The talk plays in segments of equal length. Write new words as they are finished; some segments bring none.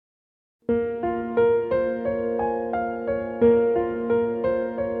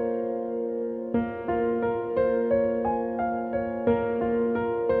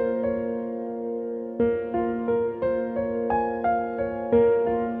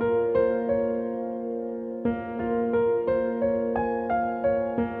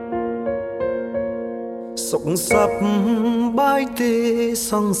កសាប់បាយទេ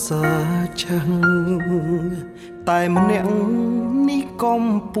សង្សារចាំងតែម្នាក់នេះកំ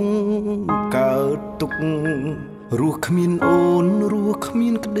ពុងកើតទុក្ខរស់គ្មានអូនរស់គ្មា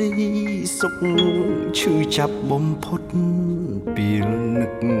នក្តីសុខឈឺចាប់បំផុតពេលនឹ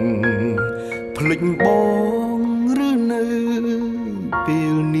កភ្លេចបងឬនៅពេ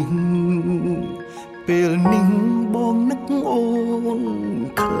លនេះបងនឹកអូន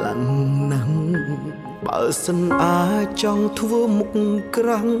ខ្លាំងណាស់បើសិនអាចចង់ធ្វើមុខក្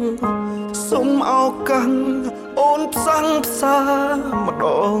រាំងសុំឱកាសអូនផ្សងផ្សាម្ដ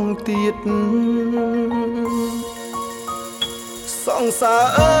ងទៀតសង្សារ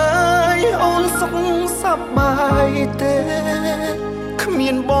អើយអូនសុខសប្បាយទេគ្មា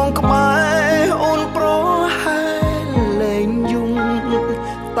នបងក្បែរអូនប្រហែលលែងយំ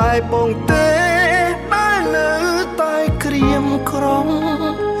តែបងទេដែលនៅតែក្រៀមក្រំ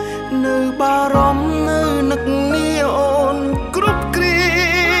នៅបារម្ភនៅនឹកនាអូនគ្រប់គ្រា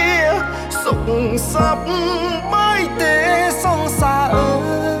សុខសប្បាយទេសង្សារអើ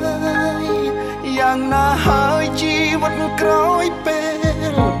យយ៉ាងណាហើយជីវិតក្រោយពេ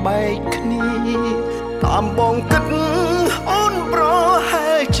លបែកគ្នាតាមបងគិតអូនប្រហែ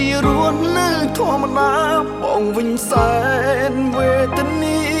លជារស់នៅធម្មតាបងវិញសែនវេទ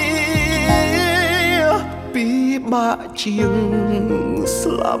នាពិបាកជាង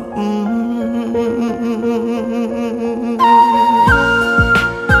ស្លាប់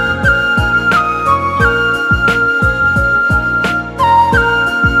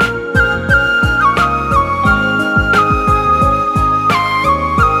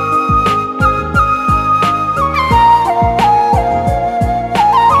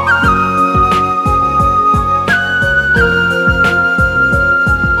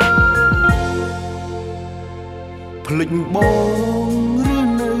ភ្លេចបងឬ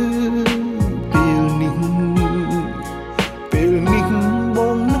នៅពេលនេះប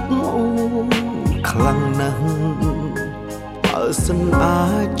ងនឹកអូនខ្លាំងណាស់បើសិនអា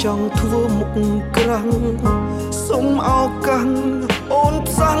ចចង់ធ្វើមុខក្រាំងសុំឱកាសអូន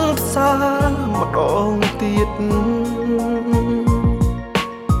ផ្សងផ្សាម្ដងទៀត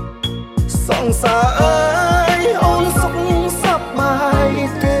សង្សារអើយអូនសុខសប្បាយ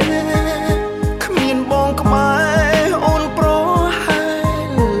ទេគ្មានបងក្បែរ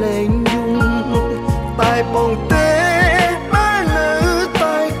បងទេដែលនៅ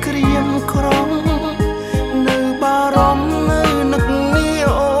តែក្រៀមក្រំនៅបារម្ភនៅនឹកនា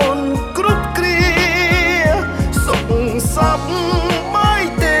អូនគ្រប់គ្រាសុខសប្បាយ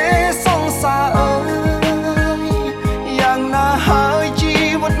ទេសង្សារអើយយ៉ាងណាហើយជី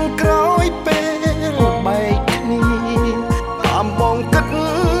វិតក្រោយពេលបែកគ្នាតាមបងគិត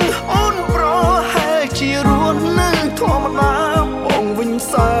អូនប្រហែលជារស់នៅធម្មតាបងវិញ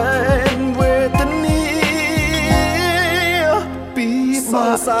សែនវេទនាស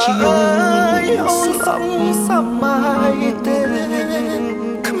ង្សារអើយអូនសុខសប្បាយទេ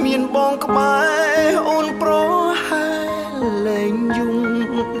គ្មានបងក្បែរអូនប្រហែលលែងយំ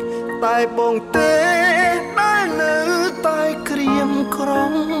តែបងទេដែលនៅតែក្រៀមក្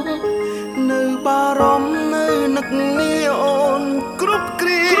រំនៅបារម្ភនៅនឹកនាអូនគ្រប់គ្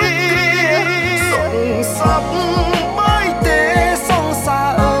រាសុខសប្បាយទេសង្សារ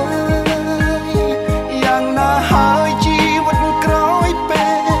អើយយ៉ាងណាហើយជីវិតក្រោយពេ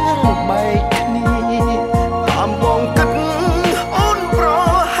លបែកគ្នាតាមបងគិតអូនប្រ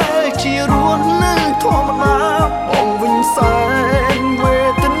ហែលជារស់នៅធម្មតាបងវិញសែនវេ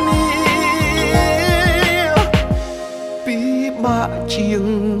ទនាពិបាកជាង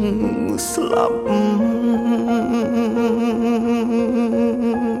ស្លាប់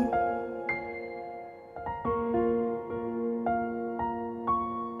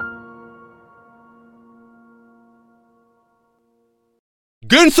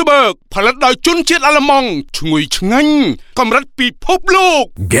Gensberg ផលិតដោយជនជាតិអាល្លឺម៉ង់ឈ្ងុយឆ្ងាញ់កម្រិតពិភពលោក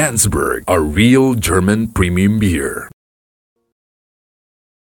Gensberg, a real German premium beer.